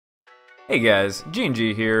Hey guys,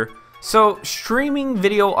 G&G here. So, streaming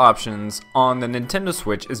video options on the Nintendo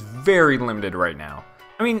Switch is very limited right now.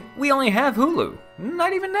 I mean, we only have Hulu,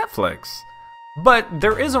 not even Netflix. But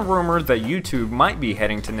there is a rumor that YouTube might be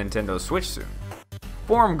heading to Nintendo Switch soon.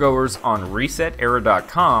 Forum goers on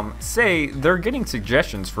ResetEra.com say they're getting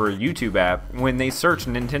suggestions for a YouTube app when they search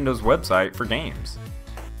Nintendo's website for games.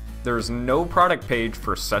 There's no product page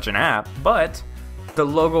for such an app, but the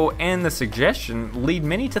logo and the suggestion lead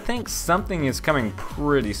many to think something is coming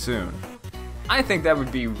pretty soon. I think that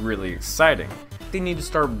would be really exciting. They need to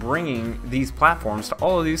start bringing these platforms to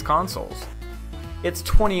all of these consoles. It's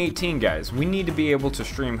 2018, guys. We need to be able to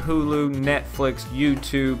stream Hulu, Netflix,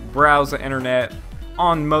 YouTube, browse the internet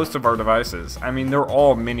on most of our devices. I mean, they're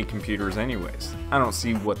all mini computers anyways. I don't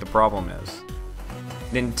see what the problem is.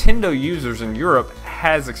 Nintendo users in Europe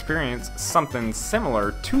has experienced something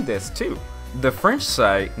similar to this too. The French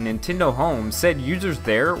site Nintendo Home said users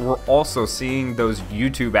there were also seeing those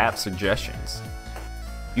YouTube app suggestions.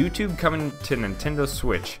 YouTube coming to Nintendo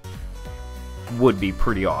Switch would be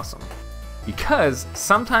pretty awesome. Because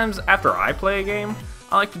sometimes after I play a game,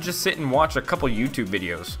 I like to just sit and watch a couple YouTube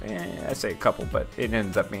videos. I say a couple, but it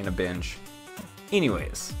ends up being a binge.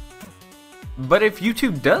 Anyways. But if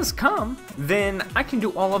YouTube does come, then I can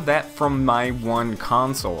do all of that from my one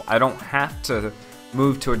console. I don't have to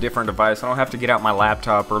move to a different device. I don't have to get out my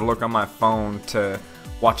laptop or look on my phone to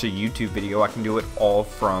watch a YouTube video. I can do it all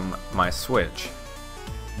from my Switch.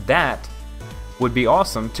 That would be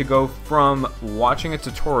awesome, to go from watching a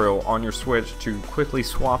tutorial on your Switch to quickly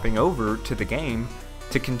swapping over to the game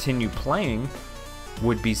to continue playing.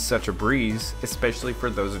 Would be such a breeze, especially for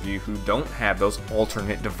those of you who don't have those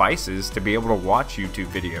alternate devices to be able to watch YouTube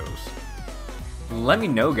videos. Let me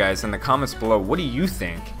know, guys, in the comments below, what do you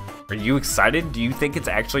think? Are you excited? Do you think it's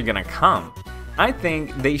actually gonna come? I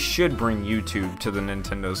think they should bring YouTube to the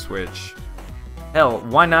Nintendo Switch. Hell,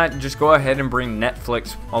 why not just go ahead and bring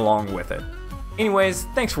Netflix along with it? Anyways,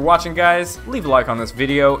 thanks for watching, guys. Leave a like on this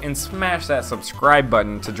video and smash that subscribe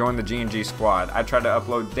button to join the G&G squad. I try to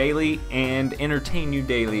upload daily and entertain you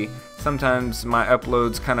daily. Sometimes my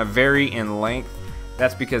uploads kind of vary in length.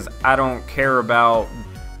 That's because I don't care about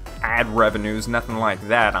ad revenues, nothing like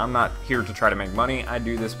that. I'm not here to try to make money. I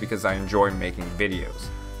do this because I enjoy making videos.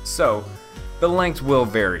 So, the lengths will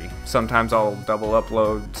vary. Sometimes I'll double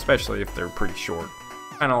upload, especially if they're pretty short.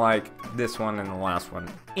 Kind of like this one and the last one.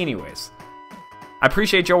 Anyways. I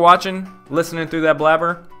appreciate y'all watching, listening through that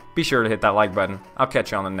blabber. Be sure to hit that like button. I'll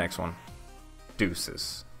catch you on the next one.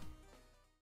 Deuces.